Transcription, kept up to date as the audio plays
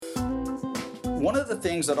One of the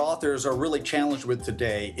things that authors are really challenged with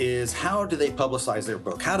today is how do they publicize their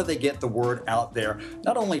book? How do they get the word out there,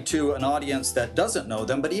 not only to an audience that doesn't know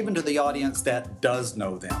them, but even to the audience that does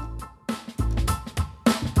know them?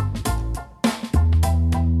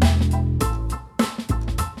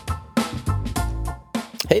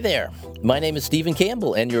 Hey there, my name is Stephen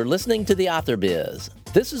Campbell, and you're listening to The Author Biz.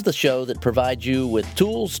 This is the show that provides you with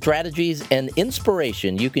tools, strategies, and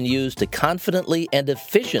inspiration you can use to confidently and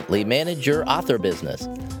efficiently manage your author business,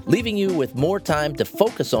 leaving you with more time to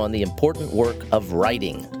focus on the important work of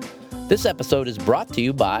writing. This episode is brought to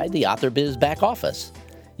you by the Author Biz Back Office.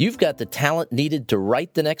 You've got the talent needed to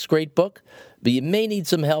write the next great book, but you may need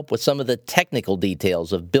some help with some of the technical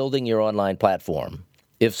details of building your online platform.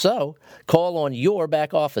 If so, call on your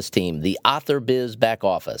back office team, the Author Biz Back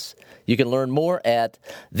Office. You can learn more at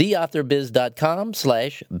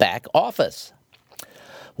theauthorbiz.com/back office.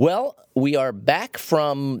 Well, we are back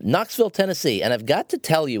from Knoxville, Tennessee, and I've got to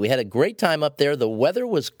tell you, we had a great time up there. The weather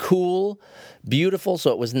was cool, beautiful,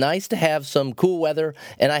 so it was nice to have some cool weather,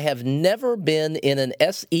 and I have never been in an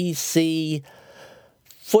SEC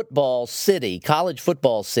college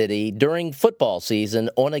football city during football season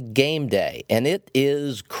on a game day, and it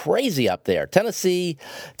is crazy up there. Tennessee,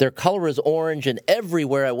 their color is orange, and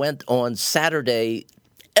everywhere I went on Saturday,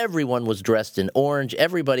 everyone was dressed in orange.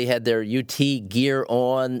 Everybody had their UT gear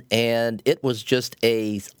on, and it was just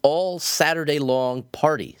a all Saturday long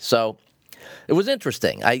party. So it was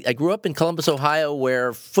interesting. I grew up in Columbus, Ohio,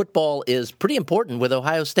 where football is pretty important with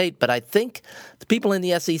Ohio State, but I think the people in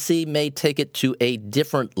the SEC may take it to a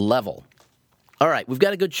different level. All right, we've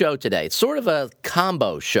got a good show today. It's sort of a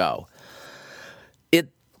combo show. It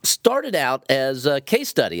started out as a case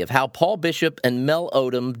study of how Paul Bishop and Mel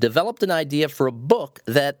Odom developed an idea for a book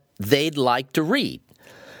that they'd like to read.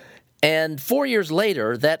 And 4 years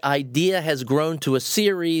later, that idea has grown to a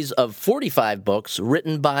series of 45 books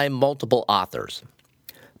written by multiple authors.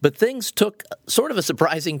 But things took sort of a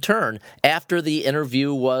surprising turn after the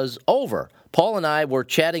interview was over. Paul and I were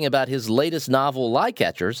chatting about his latest novel,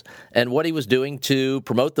 Liecatchers, and what he was doing to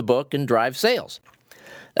promote the book and drive sales.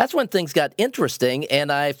 That's when things got interesting,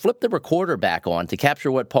 and I flipped the recorder back on to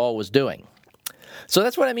capture what Paul was doing. So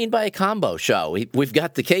that's what I mean by a combo show. We've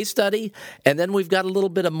got the case study, and then we've got a little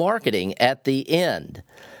bit of marketing at the end.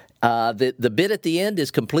 The bit at the end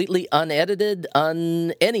is completely unedited,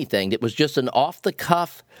 anything. It was just an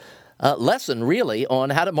off-the-cuff lesson, really,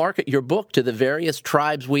 on how to market your book to the various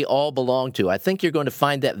tribes we all belong to. I think you're going to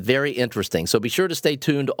find that very interesting, so be sure to stay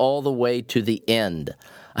tuned all the way to the end.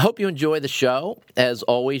 I hope you enjoy the show. As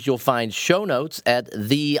always, you'll find show notes at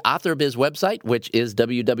the Author Biz website, which is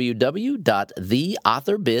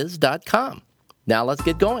www.theauthorbiz.com. Now let's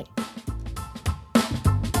get going.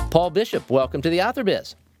 Paul Bishop, welcome to the Author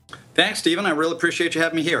Biz. Thanks, Stephen. I really appreciate you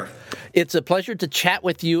having me here. It's a pleasure to chat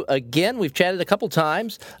with you again. We've chatted a couple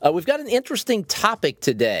times. We've got an interesting topic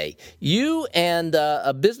today. You and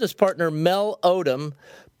a business partner, Mel Odom,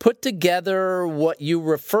 put together what you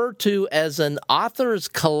refer to as an authors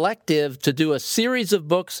collective to do a series of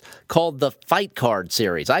books called the Fight Card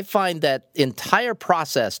series. I find that entire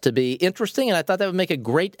process to be interesting, and I thought that would make a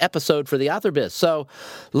great episode for the Author Biz. So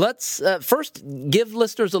let's first give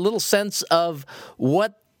listeners a little sense of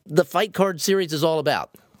what the Fight Card series is all about.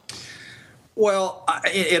 Well,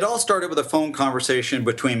 it all started with a phone conversation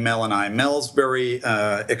between Mel and I. Mel's very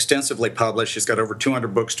extensively published. He's got over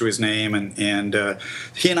 200 books to his name, and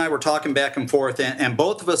he and I were talking back and forth, and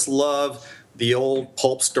both of us love the old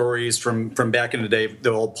pulp stories from back in the day,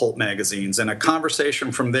 the old pulp magazines. And a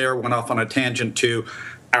conversation from there went off on a tangent to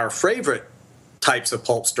our favorite types of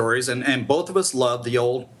pulp stories, and both of us loved the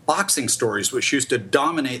old boxing stories, which used to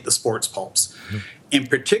dominate the sports pulps. Mm-hmm. In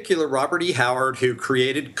particular, Robert E. Howard, who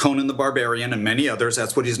created Conan the Barbarian and many others,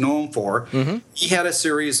 that's what he's known for. Mm-hmm. He had a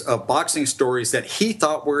series of boxing stories that he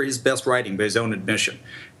thought were his best writing by his own admission.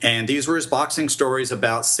 And these were his boxing stories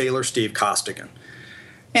about Sailor Steve Costigan.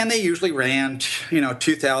 And they usually ran,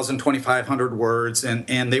 2,000, 2,500 words,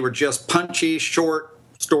 and they were just punchy, short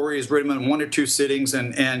stories written in 1 or 2 sittings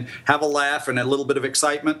and have a laugh and a little bit of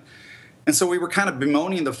excitement. And so we were kind of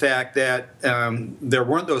bemoaning the fact that there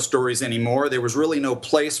weren't those stories anymore. There was really no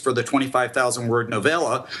place for the 25,000-word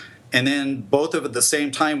novella. And then both of at the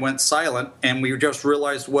same time went silent, and we just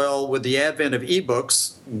realized, well, with the advent of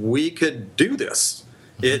ebooks, we could do this.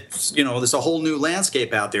 It's, there's a whole new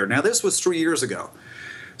landscape out there. Now, this was 3 years ago.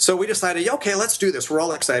 So we decided, okay, let's do this. We're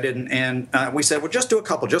all excited. And we said, well, just do a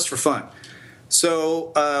couple, just for fun.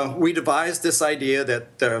 So we devised this idea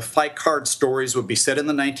that the fight card stories would be set in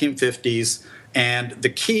the 1950s, and the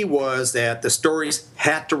key was that the stories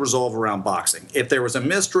had to resolve around boxing. If there was a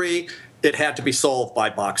mystery, it had to be solved by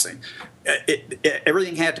boxing.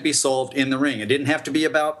 everything had to be solved in the ring. It didn't have to be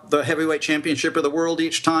about the heavyweight championship of the world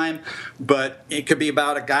each time, but it could be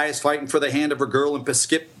about a guy fighting for the hand of a girl in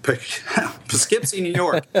Poughkeepsie, New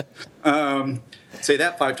York. Say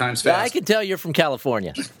that 5 times fast. I can tell you're from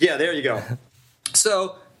California. Yeah, there you go.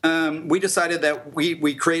 So we decided that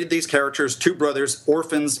we created these characters, 2 brothers,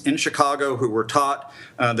 orphans in Chicago, who were taught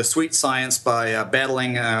the sweet science by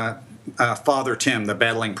battling Father Tim, the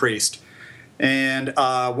battling priest. And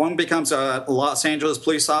one becomes a Los Angeles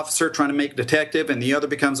police officer trying to make a detective, and the other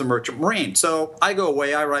becomes a merchant marine. So I go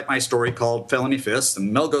away, I write my story called Felony Fists,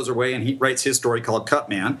 and Mel goes away and he writes his story called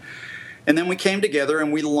Cutman. And then we came together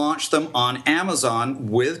and we launched them on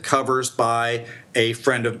Amazon with covers by a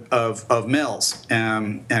friend of Mel's,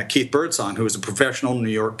 Keith Birdsong, who is a professional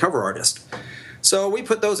New York cover artist. So we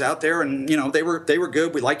put those out there, and they were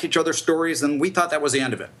good. We liked each other's stories, and we thought that was the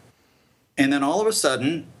end of it. And then all of a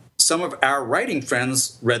sudden, some of our writing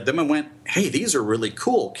friends read them and went, "Hey, these are really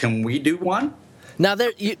cool. Can we do one?" Now,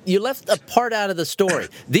 you left a part out of the story.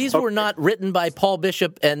 These were not written by Paul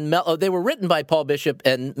Bishop and Mel. Oh, they were written by Paul Bishop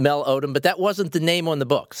and Mel Odom, but that wasn't the name on the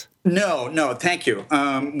books. No, thank you.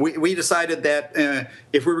 We decided that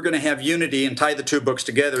if we were going to have unity and tie the 2 books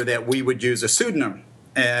together, that we would use a pseudonym.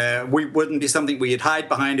 We wouldn't be something we'd hide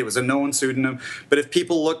behind. It was a known pseudonym. But if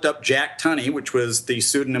people looked up Jack Tunney, which was the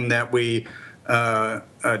pseudonym that we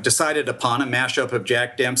decided upon, a mashup of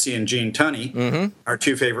Jack Dempsey and Gene Tunney, our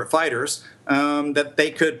 2 favorite fighters, that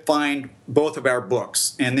they could find both of our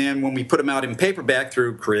books. And then when we put them out in paperback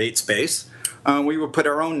through CreateSpace, we would put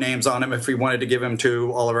our own names on them if we wanted to give them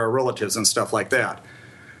to all of our relatives and stuff like that.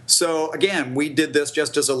 So, again, we did this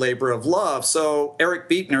just as a labor of love. So Eric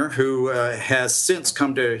Beetner, who has since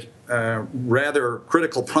come to rather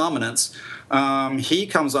critical prominence, he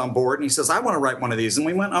comes on board and he says, "I want to write one of these." And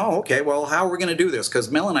we went, "Oh, okay, well, how are we going to do this?" Because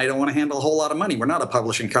Mel and I don't want to handle a whole lot of money. We're not a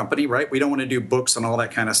publishing company, right? We don't want to do books and all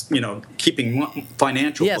that kind of, keeping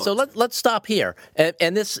financial books. So let's stop here.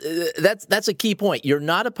 And this that's a key point. You're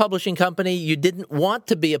not a publishing company. You didn't want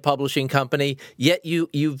to be a publishing company, yet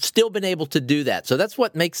you've still been able to do that. So that's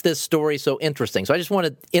what makes this story so interesting. So I just want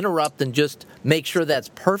to interrupt and just make sure that's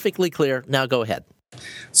perfectly clear. Now go ahead.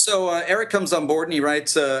 So Eric comes on board and he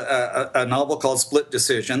writes a novel called Split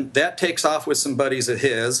Decision. That takes off with some buddies of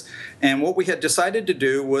his. And what we had decided to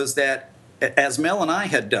do was that, as Mel and I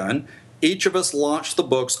had done, each of us launched the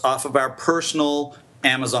books off of our personal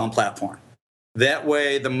Amazon platform. That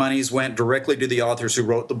way, the monies went directly to the authors who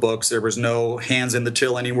wrote the books. There was no hands in the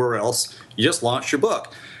till anywhere else. You just launched your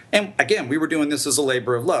book. And again, we were doing this as a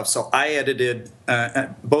labor of love. So I edited,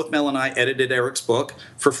 both Mel and I edited Eric's book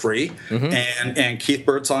for free, and Keith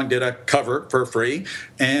Birdsong did a cover for free.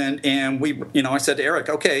 And we, I said to Eric,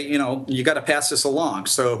 "Okay, you got to pass this along.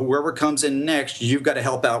 So whoever comes in next, you've got to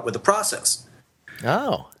help out with the process."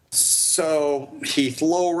 Oh. So Heath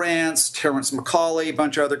Lowrance, Terrence McCauley, a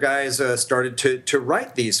bunch of other guys started to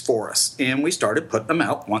write these for us, and we started putting them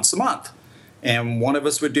out once a month. And one of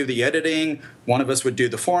us would do the editing, one of us would do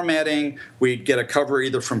the formatting. We'd get a cover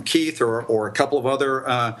either from Keith or a couple of other,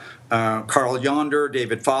 Carl Yonder,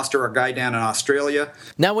 David Foster, a guy down in Australia.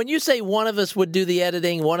 Now, when you say one of us would do the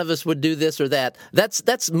editing, one of us would do this or that,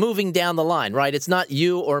 that's moving down the line, right? It's not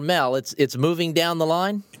you or Mel, it's moving down the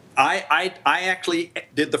line? I actually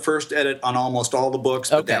did the first edit on almost all the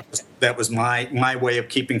books, but okay. that was my way of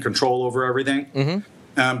keeping control over everything,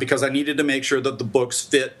 because I needed to make sure that the books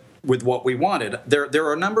fit with what we wanted. There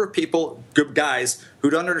are a number of people, good guys,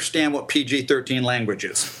 who don't understand what PG-13 language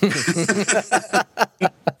is.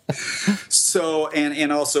 So,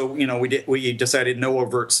 and also, we decided no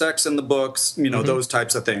overt sex in the books, those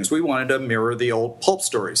types of things. We wanted to mirror the old pulp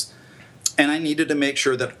stories. And I needed to make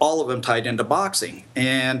sure that all of them tied into boxing.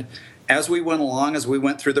 And as we went along, as we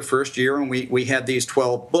went through the first year and we had these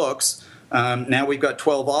 12 books, now we've got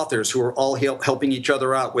 12 authors who are all helping each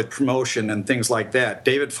other out with promotion and things like that.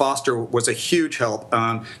 David Foster was a huge help.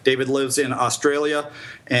 David lives in Australia,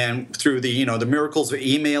 and through the miracles of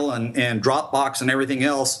email and Dropbox and everything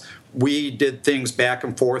else, we did things back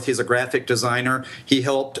and forth. He's a graphic designer. He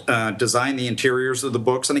helped design the interiors of the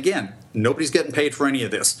books. And again, nobody's getting paid for any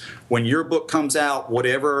of this. When your book comes out,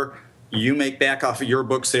 whatever you make back off of your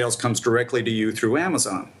book sales comes directly to you through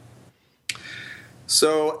Amazon.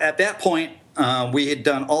 So at that point, we had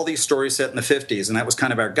done all these stories set in the 50s, and that was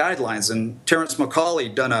kind of our guidelines. And Terrence McCauley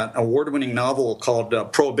had done an award-winning novel called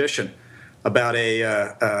Prohibition about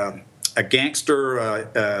a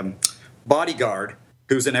gangster bodyguard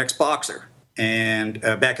who's an ex-boxer, and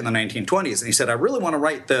back in the 1920s. And he said, "I really want to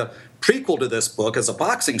write the prequel to this book as a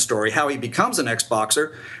boxing story, how he becomes an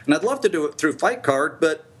ex-boxer, and I'd love to do it through Fight Card,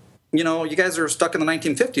 but you guys are stuck in the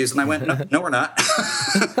 1950s. And I went, no, we're not.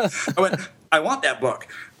 I went, I want that book.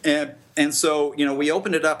 And so, we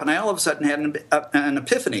opened it up, and I all of a sudden had an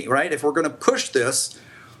epiphany, right? If we're going to push this,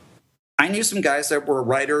 I knew some guys that were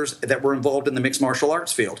writers that were involved in the mixed martial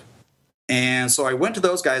arts field. And so I went to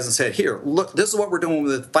those guys and said, here, look, this is what we're doing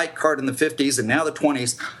with the fight card in the 50s and now the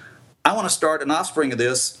 20s. I want to start an offspring of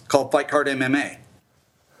this called Fight Card MMA.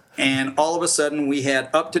 And all of a sudden, we had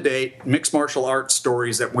up-to-date mixed martial arts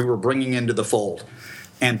stories that we were bringing into the fold.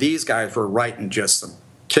 And these guys were writing just some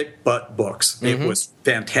kick-butt books. Mm-hmm. It was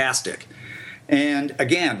fantastic. And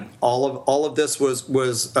again, all of this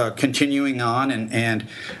was continuing on, and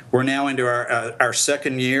we're now into our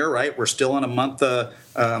second year, right? We're still on a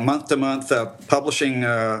month-to-month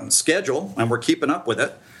publishing schedule, and we're keeping up with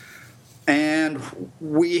it. And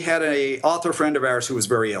we had an author friend of ours who was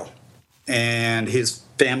very ill, and his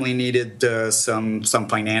family needed some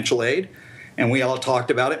financial aid. And we all talked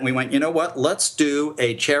about it, and we went, you know what? Let's do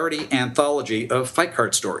a charity anthology of fight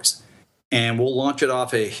card stories. And we'll launch it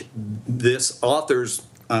off this author's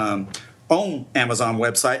own Amazon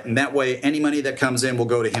website, and that way any money that comes in will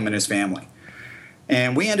go to him and his family.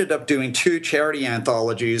 And we ended up doing 2 charity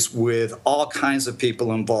anthologies with all kinds of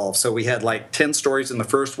people involved. So we had like 10 stories in the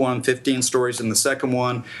first one, 15 stories in the second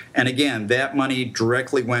one. And again, that money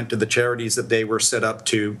directly went to the charities that they were set up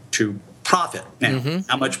to profit. Now, mm-hmm.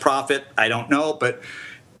 How much profit, I don't know, but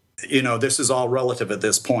this is all relative at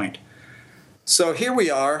this point. So here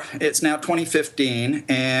we are. It's now 2015,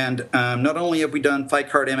 and not only have we done Fight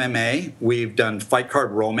Card MMA, we've done Fight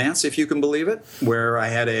Card Romance, if you can believe it, where I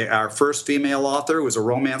had our first female author who was a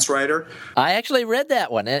romance writer. I actually read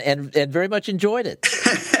that one and very much enjoyed it.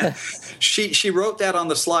 She wrote that on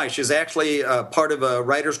the slide. She's actually part of a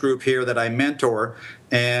writers group here that I mentor,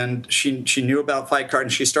 and she knew about Fight Card,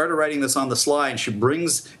 and she started writing this on the slide, and she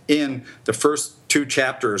brings in the first 2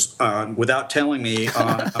 chapters without telling me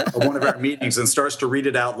on one of our meetings and starts to read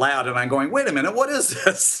it out loud, and I'm going, wait a minute, what is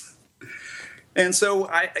this? And so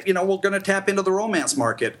we're going to tap into the romance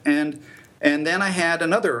market, and then I had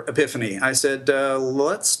another epiphany. I said,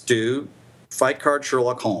 let's do Fight Card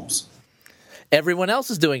Sherlock Holmes. Everyone else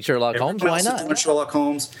is doing Sherlock Holmes. Why not? Doing Sherlock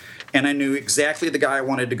Holmes, and I knew exactly the guy I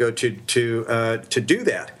wanted to go to do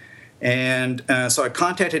that. And so I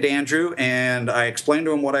contacted Andrew, and I explained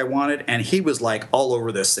to him what I wanted, and he was like all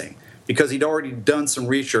over this thing because he'd already done some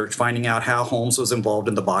research finding out how Holmes was involved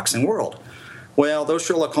in the boxing world. Well, those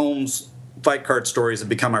Sherlock Holmes fight card stories have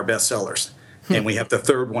become our bestsellers, and we have the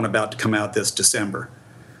 3rd one about to come out this December.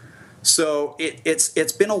 So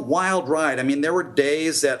it's been a wild ride. I mean, there were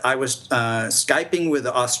days that I was Skyping with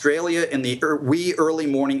Australia in the wee early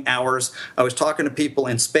morning hours. I was talking to people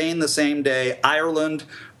in Spain the same day, Ireland,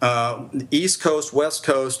 East Coast, West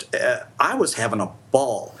Coast. I was having a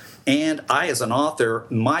ball. And I, as an author,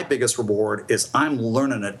 my biggest reward is I'm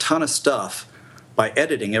learning a ton of stuff by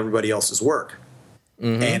editing everybody else's work.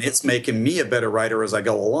 Mm-hmm. And it's making me a better writer as I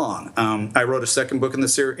go along. I wrote a second book in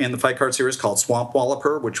the Fight Card series called Swamp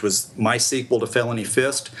Walloper, which was my sequel to Felony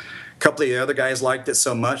Fist. A couple of the other guys liked it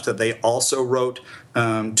so much that they also wrote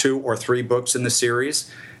 2 or 3 books in the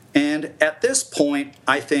series. And at this point,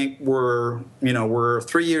 I think we're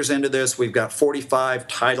 3 years into this. We've got 45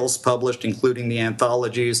 titles published, including the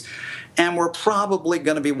anthologies. And we're probably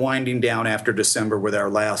going to be winding down after December with our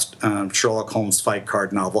last Sherlock Holmes fight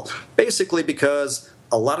card novel, basically because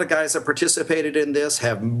a lot of guys that participated in this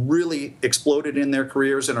have really exploded in their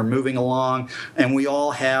careers and are moving along, and we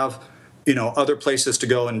all have, other places to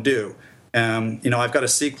go and do. I've got a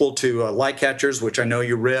sequel to Lycatchers, which I know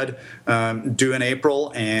you read, due in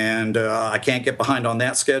April, and I can't get behind on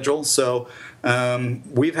that schedule. So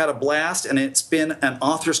we've had a blast, and it's been an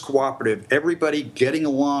author's cooperative. Everybody getting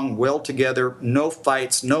along well together, no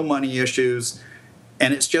fights, no money issues,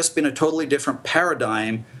 and it's just been a totally different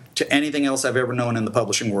paradigm to anything else I've ever known in the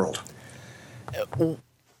publishing world.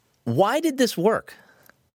 Why did this work?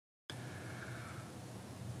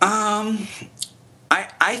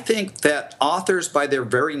 I think that authors, by their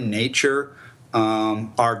very nature,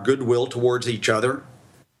 are goodwill towards each other.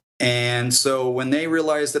 And so when they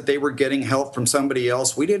realized that they were getting help from somebody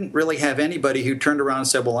else, we didn't really have anybody who turned around and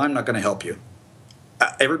said, well, I'm not going to help you.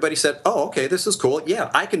 Everybody said, oh, okay, this is cool. Yeah,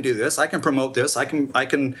 I can do this. I can promote this. I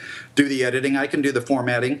can do the editing. I can do the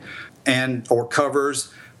formatting or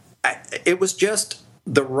covers. It was just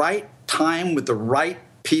the right time with the right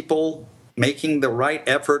people making the right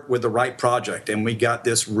effort with the right project, and we got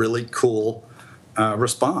this really cool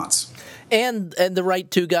response. And the right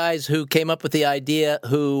 2 guys who came up with the idea,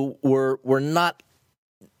 who were not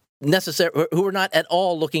who were not at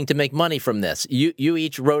all looking to make money from this. You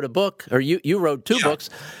each wrote a book, or you wrote two books.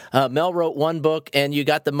 Mel wrote one book, and you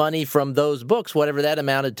got the money from those books, whatever that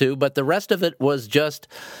amounted to. But the rest of it was just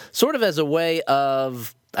sort of as a way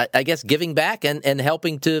of, I guess, giving back and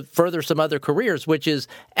helping to further some other careers, which is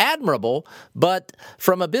admirable. But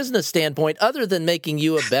from a business standpoint, other than making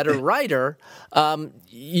you a better writer,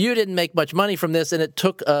 you didn't make much money from this, and it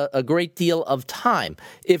took a great deal of time.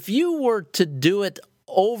 If you were to do it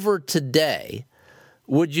over today,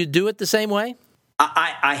 would you do it the same way?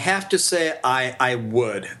 I have to say I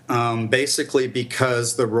would, basically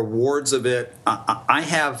because the rewards of it, I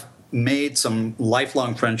have made some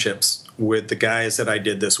lifelong friendships with the guys that I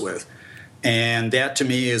did this with. And that to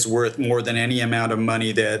me is worth more than any amount of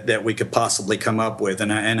money that we could possibly come up with.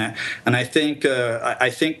 And I think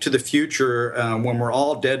to the future, when we're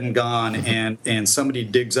all dead and gone, and somebody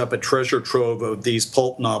digs up a treasure trove of these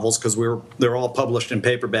pulp novels, because they're all published in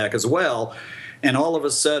paperback as well, and all of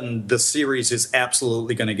a sudden the series is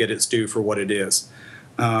absolutely going to get its due for what it is.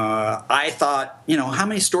 I thought, how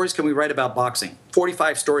many stories can we write about boxing?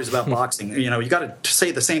 45 stories about boxing. You got to say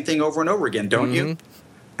the same thing over and over again, don't you?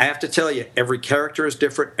 I have to tell you, every character is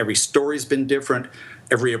different, every story's been different,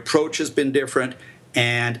 every approach has been different,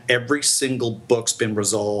 and every single book's been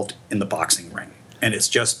resolved in the boxing ring. And it's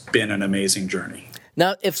just been an amazing journey.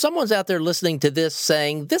 Now, if someone's out there listening to this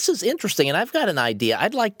saying, this is interesting, and I've got an idea,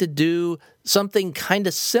 I'd like to do something kind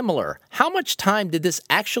of similar, how much time did this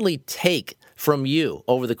actually take from you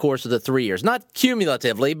over the course of the 3 years? Not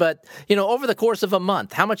cumulatively, but, over the course of a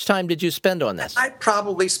month. How much time did you spend on this? I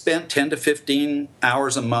probably spent 10 to 15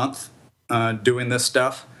 hours a month doing this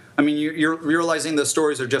stuff. I mean, you're realizing the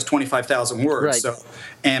stories are just 25,000 words. Right. So,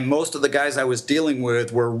 and most of the guys I was dealing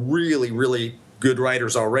with were really, really good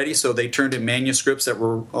writers already, so they turned in manuscripts that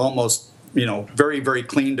were almost, very, very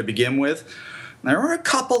clean to begin with. There were a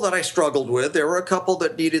couple that I struggled with. There were a couple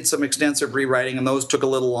that needed some extensive rewriting, and those took a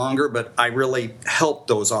little longer, but I really helped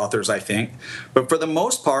those authors, I think. But for the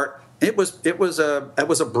most part, it was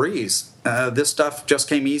a breeze. This stuff just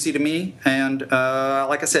came easy to me, and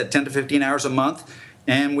like I said, 10 to 15 hours a month,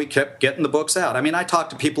 and we kept getting the books out. I mean, I talked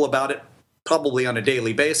to people about it probably on a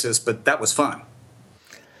daily basis, but that was fun.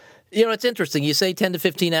 It's interesting. You say 10 to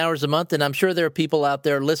 15 hours a month, and I'm sure there are people out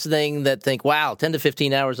there listening that think, wow, 10 to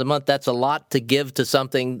 15 hours a month, that's a lot to give to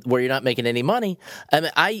something where you're not making any money. I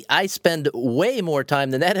mean, I spend way more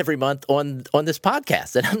time than that every month on this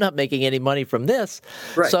podcast, and I'm not making any money from this.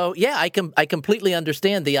 Right. So, yeah, I completely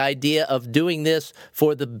understand the idea of doing this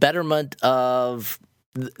for the betterment of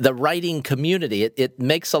the writing community. It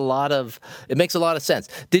makes a lot of sense.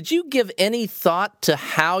 Did you give any thought to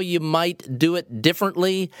how you might do it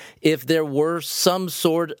differently if there were some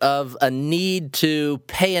sort of a need to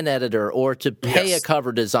pay an editor or to pay a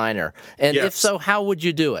cover designer? And if so, how would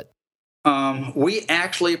you do it? We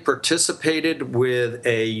actually participated with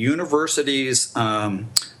a university's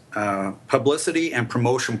publicity and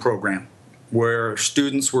promotion program where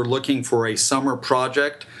students were looking for a summer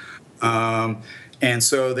project. And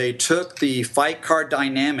so they took the Fight Card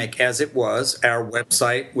Dynamic as it was, our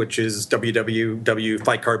website, which is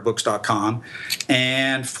www.fightcardbooks.com.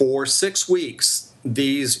 And for 6 weeks,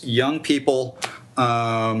 these young people,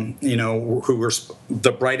 who were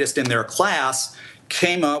the brightest in their class,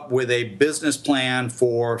 came up with a business plan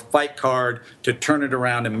for Fight Card to turn it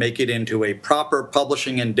around and make it into a proper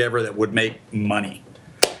publishing endeavor that would make money.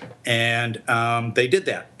 And they did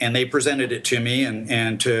that, and they presented it to me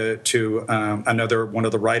and to another one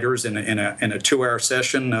of the writers in a 2-hour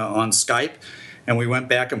session on Skype, and we went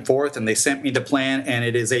back and forth, and they sent me the plan, and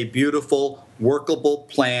it is a beautiful, workable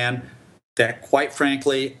plan that, quite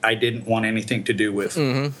frankly, I didn't want anything to do with.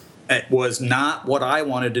 Mm-hmm. It was not what I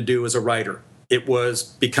wanted to do as a writer. It was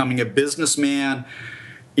becoming a businessman,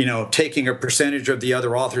 taking a percentage of the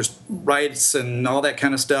other author's rights and all that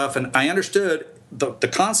kind of stuff, and I understood the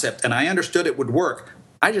concept, and I understood it would work.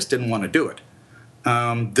 I just didn't want to do it.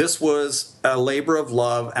 This was a labor of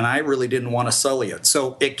love, and I really didn't want to sully it.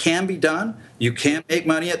 So it can be done. You can make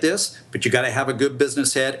money at this, but you got to have a good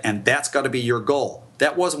business head, and that's got to be your goal.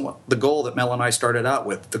 That wasn't the goal that Mel and I started out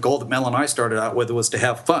with. The goal that Mel and I started out with was to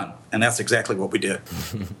have fun, and that's exactly what we did.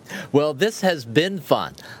 Well, this has been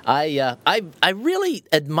fun. I really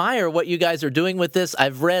admire what you guys are doing with this. I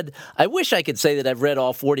wish I could say that I've read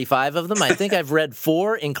all 45 of them. I think I've read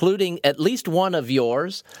 4, including at least one of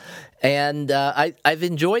yours, and I've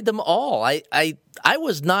enjoyed them all. I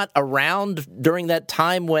was not around during that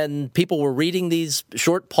time when people were reading these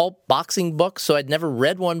short pulp boxing books, so I'd never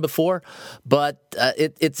read one before. But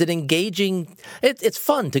it's an engaging. It's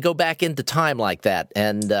fun to go back into time like that,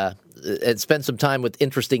 and and spend some time with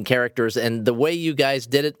interesting characters. And the way you guys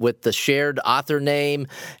did it with the shared author name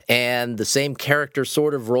and the same character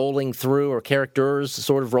sort of rolling through, or characters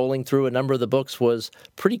sort of rolling through a number of the books, was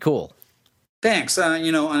pretty cool. Thanks.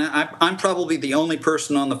 And I'm probably the only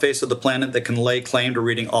person on the face of the planet that can lay claim to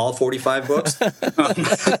reading all 45 books.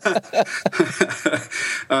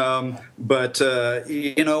 But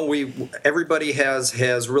everybody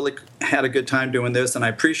has really had a good time doing this, and I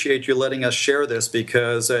appreciate you letting us share this,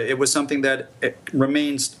 because it was something that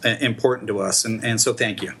remains important to us, and so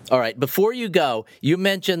thank you. All right. Before you go, you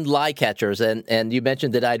mentioned Lie Catchers, and you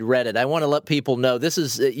mentioned that I'd read it. I want to let people know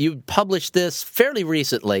you published this fairly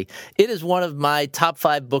recently. It is one of my top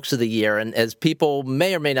 5 books of the year, and as people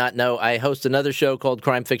may or may not know, I host another show called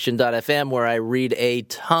crimefiction.fm where I read a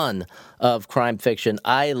ton of crime fiction.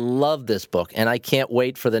 I love this book, and I can't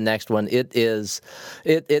wait for the next one. It's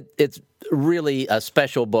really a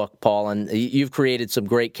special book, Paul, and you've created some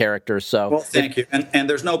great characters. So, well, thank you. And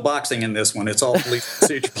there's no boxing in this one. It's all police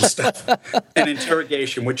procedural stuff and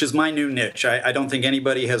interrogation, which is my new niche. I don't think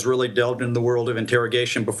anybody has really delved into the world of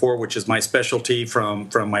interrogation before, which is my specialty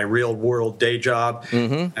from my real world day job.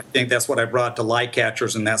 Mm-hmm. I think that's what I brought to Lie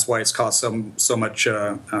Catchers, and that's why it's caused so much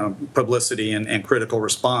publicity and critical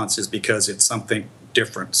response, is because it's something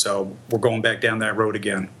different. So we're going back down that road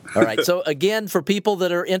again. All right. So again, for people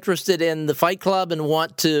that are interested in the Fight Club and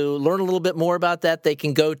want to learn a little bit more about that, they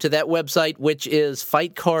can go to that website, which is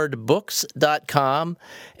fightcardbooks.com.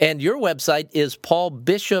 And your website is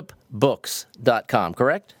paulbishopbooks.com,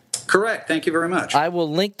 correct? Correct. Thank you very much. I will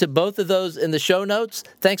link to both of those in the show notes.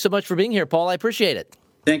 Thanks so much for being here, Paul. I appreciate it.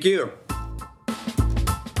 Thank you.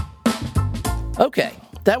 Okay.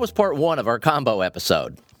 That was part 1 of our combo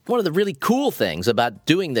episode. One of the really cool things about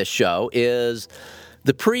doing this show is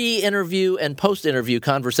the pre-interview and post-interview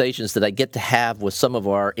conversations that I get to have with some of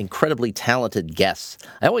our incredibly talented guests.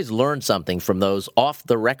 I always learn something from those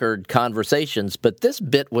off-the-record conversations, but this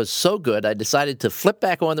bit was so good I decided to flip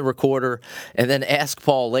back on the recorder and then ask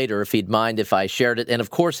Paul later if he'd mind if I shared it, and of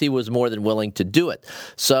course he was more than willing to do it.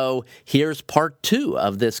 So here's part 2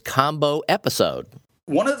 of this combo episode.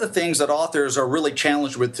 One of the things that authors are really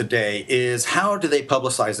challenged with today is, how do they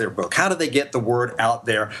publicize their book? How do they get the word out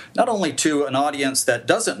there, not only to an audience that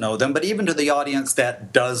doesn't know them, but even to the audience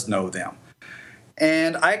that does know them?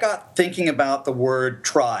 And I got thinking about the word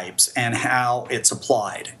tribes and how it's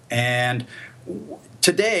applied. And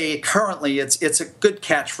today, currently, it's a good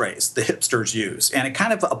catchphrase the hipsters use, and it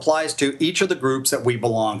kind of applies to each of the groups that we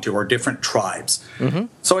belong to, or different tribes. Mm-hmm.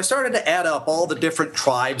 So I started to add up all the different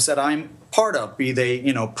tribes that I'm part of, be they,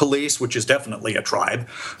 police, which is definitely a tribe,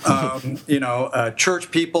 church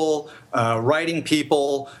people, writing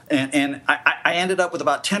people, and I ended up with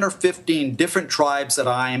about 10 or 15 different tribes that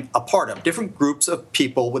I'm a part of, different groups of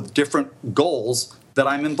people with different goals that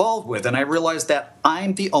I'm involved with, and I realized that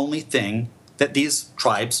I'm the only thing that these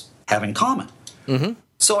tribes have in common. Mm-hmm.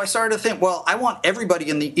 So I started to think, well, I want everybody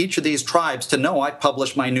in each of these tribes to know I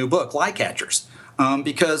published my new book, Lie Catchers.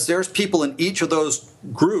 Because there's people in each of those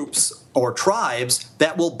groups or tribes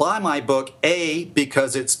that will buy my book, A,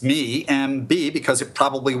 because it's me, and B, because it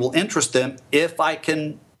probably will interest them if I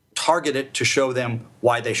can target it to show them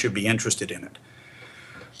why they should be interested in it.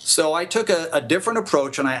 So I took a different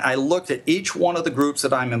approach, and I looked at each one of the groups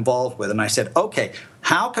that I'm involved with, and I said, okay,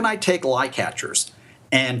 how can I take Lie Catchers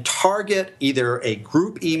and target either a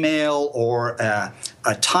group email or a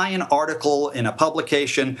tie-in article in a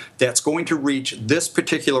publication that's going to reach this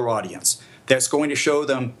particular audience, that's going to show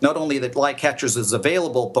them not only that Lie Catchers is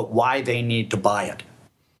available, but why they need to buy it.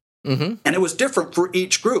 Mm-hmm. And it was different for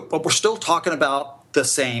each group, but we're still talking about the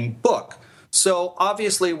same book. So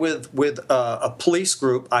obviously, with a police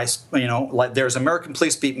group, there's American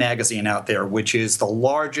Police Beat magazine out there, which is the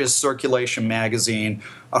largest circulation magazine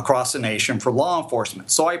across the nation for law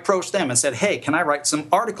enforcement. So I approached them and said, "Hey, can I write some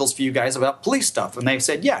articles for you guys about police stuff?" And they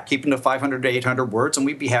said, "Yeah, keep them to 500 to 800 words, and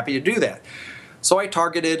we'd be happy to do that." So I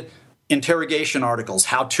targeted interrogation articles,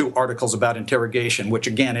 how-to articles about interrogation, which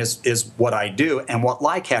again is what I do and what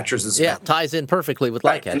Lie Catchers is about. Yeah, ties in perfectly with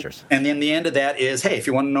Lie Catchers. And then the end of that is, hey, if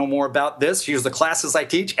you want to know more about this, here's the classes I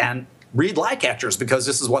teach, and read Lie Catchers, because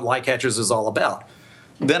this is what Lie Catchers is all about.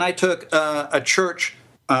 Then I took a church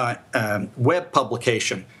web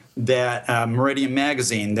publication, that Meridian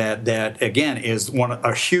magazine, that again is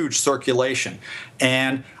a huge circulation,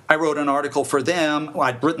 and I wrote an article for them. Well,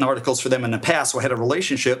 I'd written articles for them in the past, so I had a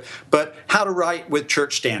relationship, but how to write with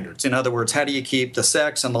church standards. In other words, how do you keep the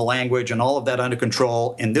sex and the language and all of that under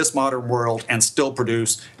control in this modern world and still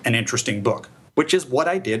produce an interesting book, which is what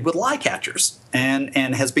I did with Lie Catchers, and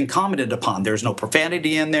has been commented upon. There's no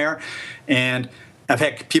profanity in there, and I've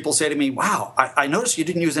had people say to me, wow, I noticed you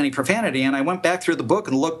didn't use any profanity, and I went back through the book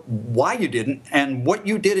and looked why you didn't, and what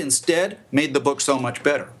you did instead made the book so much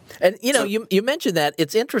better. And, you mentioned that.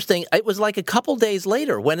 It's interesting. It was like a couple days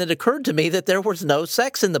later when it occurred to me that there was no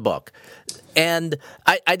sex in the book. And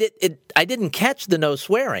I didn't catch the no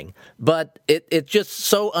swearing, but it's just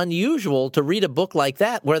so unusual to read a book like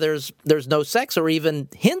that where there's no sex or even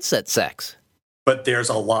hints at sex. But there's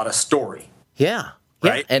a lot of story. Yeah.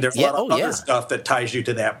 Right? Yeah. And there's a lot of other stuff that ties you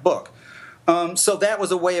to that book. So that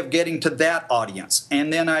was a way of getting to that audience.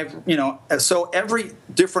 And then so every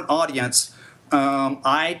different audience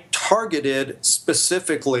I targeted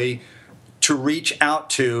specifically to reach out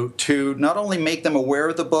to not only make them aware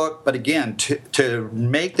of the book, but again, to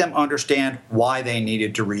make them understand why they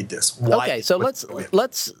needed to read this. Okay, so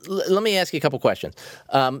let me ask you a couple questions.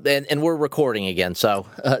 And we're recording again, so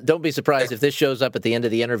don't be surprised if this shows up at the end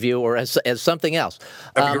of the interview or as something else.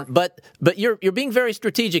 But you're being very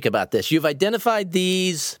strategic about this. You've identified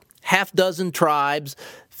these half dozen tribes.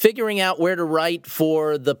 Figuring out where to write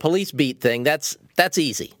for the police beat thing, that's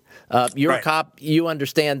easy. You're a cop. You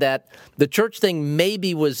understand that. The church thing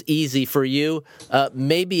maybe was easy for you.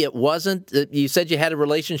 Maybe it wasn't. You said you had a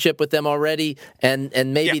relationship with them already, and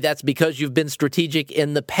maybe that's because you've been strategic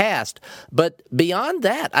in the past. But beyond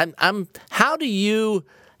that, how do you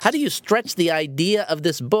stretch the idea of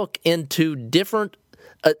this book into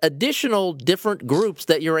additional different groups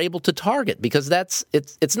that you're able to target? Because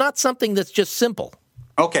it's not something that's just simple.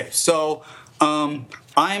 Okay, so I'm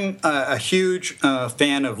a huge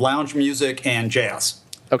fan of lounge music and jazz.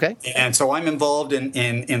 Okay. And so I'm involved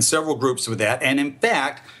in several groups with that. And in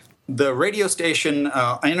fact, the radio station,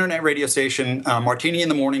 internet radio station,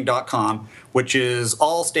 martiniinthemorning.com, which is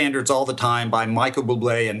all standards all the time by Michael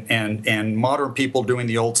Bublé and modern people doing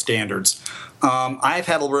the old standards. I've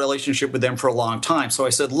had a relationship with them for a long time. So I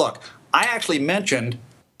said, look, I actually mentioned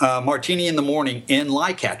Martini in the Morning in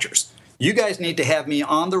Lycatchers. You guys need to have me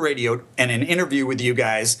on the radio and an interview with you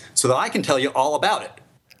guys so that I can tell you all about it.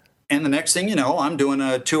 And the next thing you know, I'm doing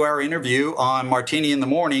a 2-hour interview on Martini in the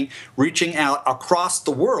Morning, reaching out across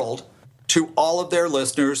the world to all of their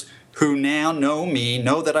listeners who now know me,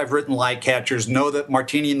 know that I've written Lycatchers, know that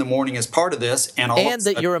Martini in the Morning is part of this. And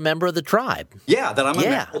that you're a member of the tribe. Yeah, that I'm a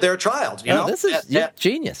member of their child. You know? This is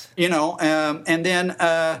genius. And then,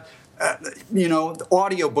 the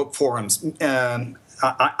audiobook forums.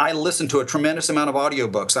 I listen to a tremendous amount of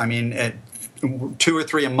audiobooks. I mean, 2 or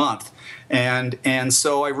 3 a month. And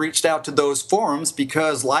so I reached out to those forums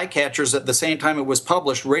because Lycatchers, at the same time it was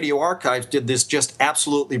published, Radio Archives did this just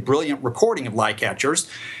absolutely brilliant recording of Lycatchers.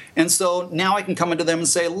 And so now I can come into them and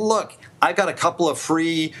say, look, I've got a couple of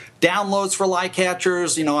free downloads for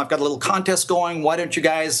Lycatchers. I've got a little contest going. Why don't you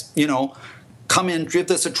guys, come in, give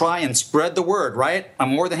this a try, and spread the word, right? I'm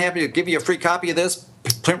more than happy to give you a free copy of this,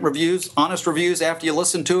 print reviews, honest reviews after you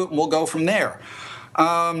listen to it, and we'll go from there.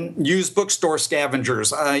 Used bookstore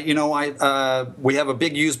scavengers. We have a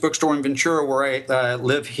big used bookstore in Ventura where I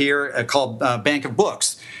live here called Bank of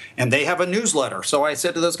Books, and they have a newsletter. So I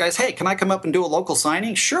said to those guys, hey, can I come up and do a local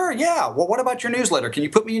signing? Sure, yeah. Well, what about your newsletter? Can you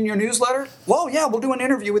put me in your newsletter? Well, yeah, we'll do an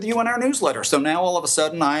interview with you in our newsletter. So now all of a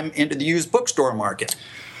sudden I'm into the used bookstore market.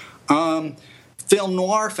 Film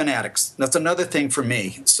noir fanatics, that's another thing for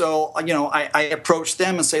me. So, I approach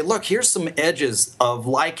them and say, look, here's some edges of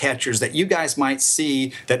Lycatchers that you guys might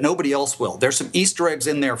see that nobody else will. There's some Easter eggs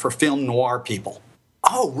in there for film noir people.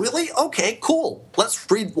 Oh, really? Okay, cool.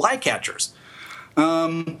 Let's read Lycatchers.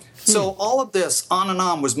 So all of this on and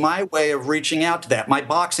on was my way of reaching out to that. My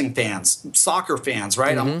boxing fans, soccer fans,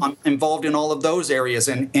 right? Mm-hmm. I'm involved in all of those areas,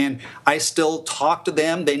 and I still talk to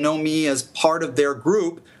them. They know me as part of their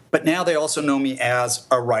group, but now they also know me as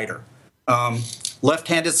a writer.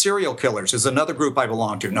 Left-handed serial killers is another group I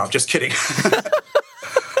belong to. No, just kidding.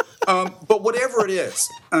 But whatever it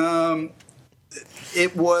is,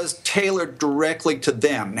 it was tailored directly to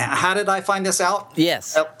them. Now, how did I find this out?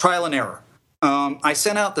 Yes. Trial and error. I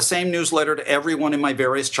sent out the same newsletter to everyone in my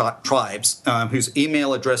various tribes whose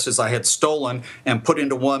email addresses I had stolen and put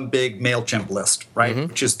into one big MailChimp list, right? Mm-hmm.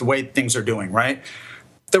 Which is the way things are doing, right?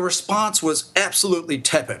 The response was absolutely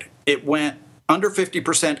tepid. It went under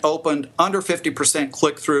 50% opened, under 50%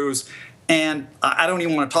 click-throughs, and I don't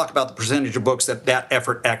even want to talk about the percentage of books that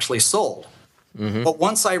effort actually sold. Mm-hmm. But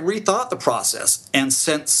once I rethought the process and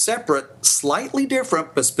sent separate, slightly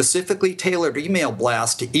different, but specifically tailored email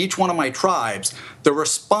blasts to each one of my tribes, the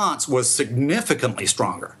response was significantly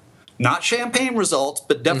stronger. Not champagne results,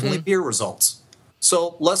 but definitely beer results.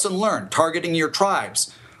 So lesson learned, targeting your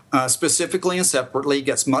tribes specifically and separately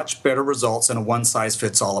gets much better results than a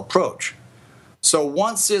one-size-fits-all approach. So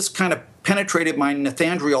once this kind of penetrated my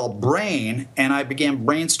Nathaniel brain, and I began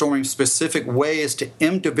brainstorming specific ways to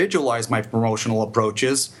individualize my promotional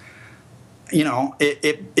approaches,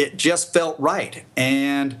 it just felt right.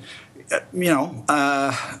 And,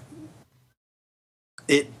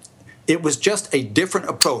 it was just a different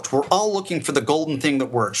approach. We're all looking for the golden thing that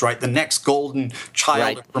works, right? The next golden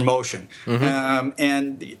child of promotion.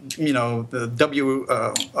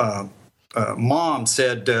 The Mom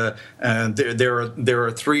said there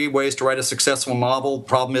are 3 ways to write a successful novel.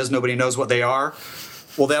 Problem is, nobody knows what they are.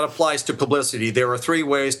 Well, that applies to publicity. There are 3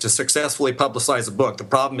 ways to successfully publicize a book. The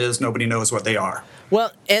problem is, nobody knows what they are.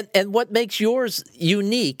 Well, and what makes yours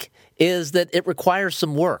unique is that it requires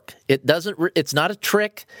some work. It's not a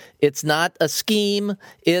trick. It's not a scheme.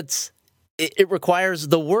 It requires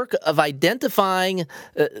the work of identifying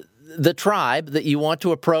the tribe that you want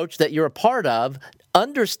to approach, that you're a part of,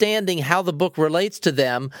 understanding how the book relates to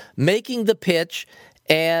them, making the pitch,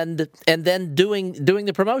 and then doing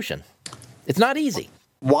the promotion. It's not easy.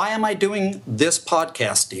 Why am I doing this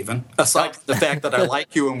podcast, Stephen? Aside from the fact that I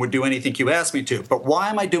like you and would do anything you ask me to, but why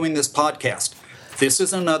am I doing this podcast? This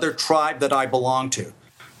is another tribe that I belong to.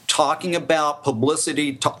 Talking about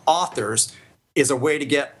publicity to authors is a way to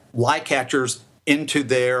get lie catchers into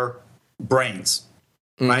their brains.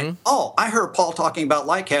 Right? Oh, I heard Paul talking about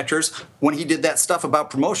lie catchers when he did that stuff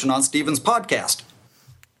about promotion on Stephen's podcast.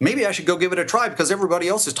 Maybe I should go give it a try because everybody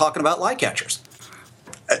else is talking about lie catchers.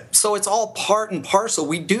 So it's all part and parcel.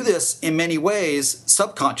 We do this in many ways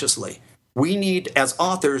subconsciously. As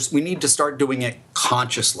authors, we need to start doing it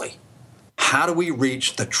consciously. How do we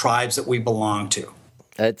reach the tribes that we belong to?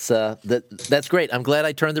 That's great. I'm glad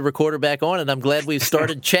I turned the recorder back on, and I'm glad we've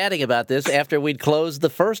started chatting about this after we'd closed the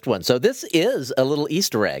first one. So this is a little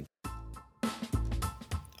Easter egg.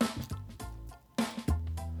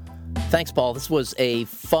 Thanks, Paul. This was a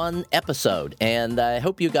fun episode, and I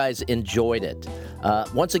hope you guys enjoyed it.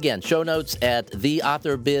 Once again, show notes at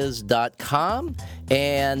theauthorbiz.com,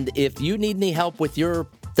 and if you need any help with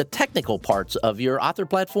the technical parts of your author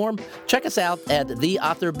platform, check us out at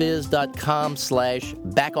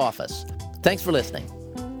theauthorbiz.com/backoffice. Thanks for listening.